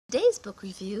Today's book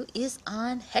review is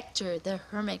on Hector the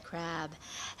Hermit Crab.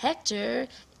 Hector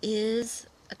is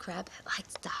a crab that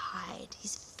likes to hide.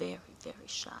 He's very, very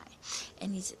shy,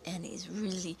 and he's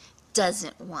really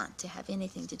doesn't want to have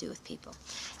anything to do with people.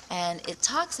 And it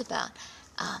talks about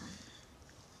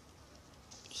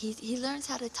he learns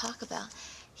how to talk about.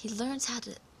 He learns how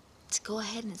to go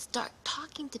ahead and start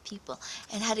talking to people,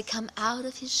 and how to come out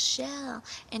of his shell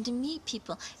and to meet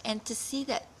people and to see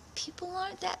that people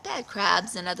aren't that bad.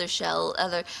 Crabs and other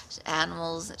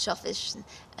animals, shellfish,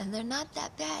 and they're not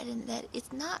that bad, and that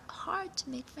it's not hard to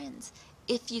make friends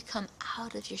if you come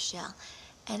out of your shell.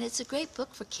 And it's a great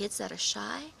book for kids that are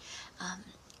shy,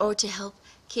 or to help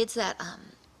kids that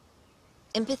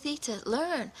empathy, to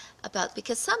learn about,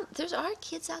 because there are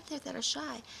kids out there that are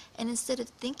shy, and instead of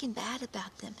thinking bad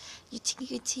about them, you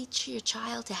teach your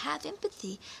child to have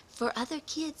empathy for other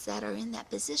kids that are in that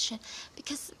position,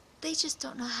 because they just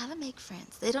don't know how to make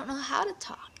friends. They don't know how to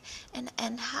talk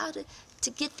and how to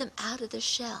get them out of their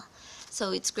shell.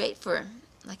 So it's great for,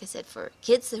 like I said, for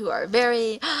kids who are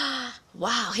very,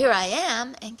 wow, here I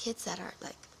am, and kids that are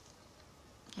like,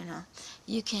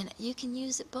 you can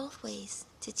use it both ways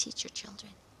to teach your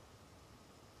children.